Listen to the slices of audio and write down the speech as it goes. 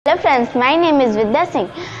friends, my name is Vidya Singh.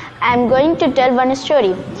 I am going to tell one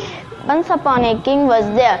story. Once upon a king was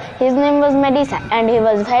there. His name was Medusa, and he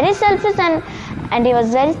was very selfish and he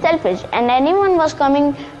was very selfish. And anyone was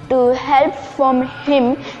coming to help from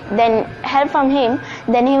him,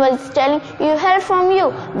 then he was telling, "You help from you."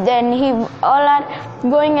 Then all are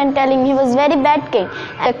going and telling he was very bad king.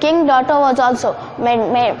 The king daughter was also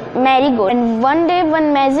Marigold. And one day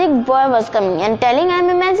one magic boy was coming and telling, "I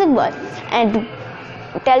am a magic boy," and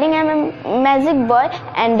telling I'm a magic boy,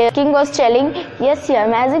 and the king was telling, "Yes, you are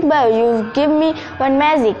magic boy, you give me one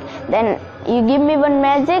magic." Then you give me one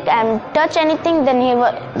magic and touch anything, then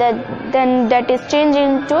that is changed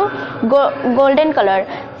into golden color.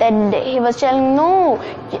 Then he was telling, "No,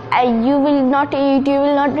 you will not eat, you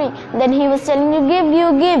will not drink." Then he was telling, you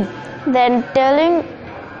give. Then telling,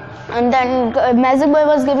 and then magic boy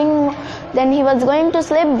was giving. Then he was going to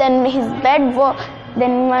sleep. Then his bed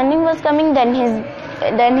then morning was coming. Then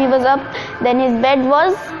he was up. Then his bed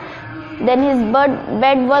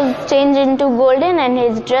was changed into golden, and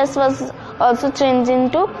his dress was also changed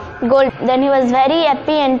into gold. Then he was very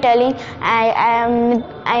happy and telling, I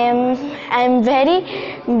am very,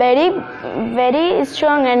 very, very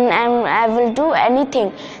strong, and I will do anything."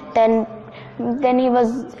 Then he was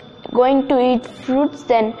going to eat fruits.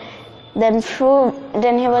 Then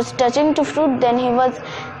he was touching to fruit. Then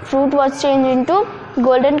fruit was changed into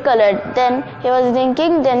golden color. Then he was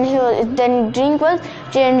drinking. Then drink was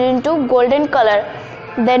changed into golden color.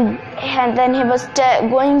 Then he was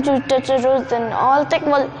going to touch a rose, and all thing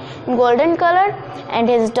was golden color. And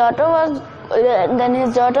his daughter was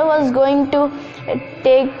going to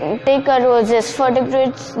take a roses for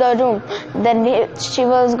decorate the room. Then she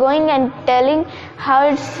was going and telling how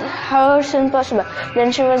it's impossible.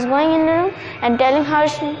 Then she was going in the room and telling how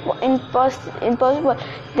it's impossible.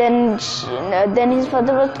 Then his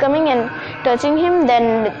father was coming and touching him.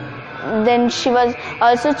 Then she was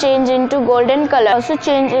also changed into golden color.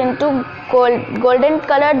 Golden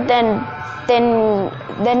color.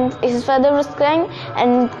 Then his father was crying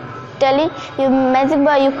and telling, "You magic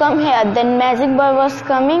boy, you come here." Then magic boy was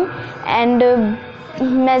coming and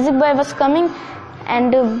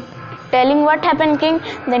telling, "What happened, king?"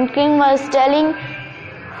 Then king was telling,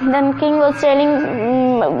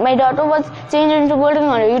 "My daughter was changed into golden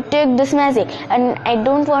color. You take this magic, and I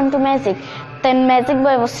don't want to magic." Then magic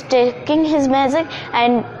boy was taking his magic,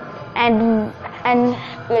 and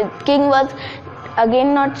king was again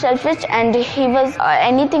not selfish, and he was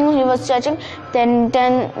anything he was touching, then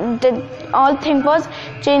all thing was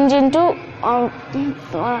changed into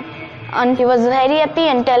and he was very happy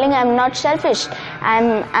and telling, "I am not selfish,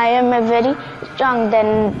 I am a very strong." Then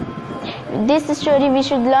this story we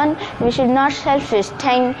should learn, we should not selfish.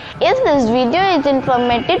 If this video is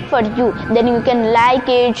informative for you, then you can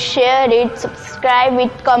like it, share it, subscribe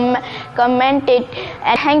it, comment it,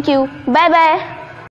 and thank you. Bye bye.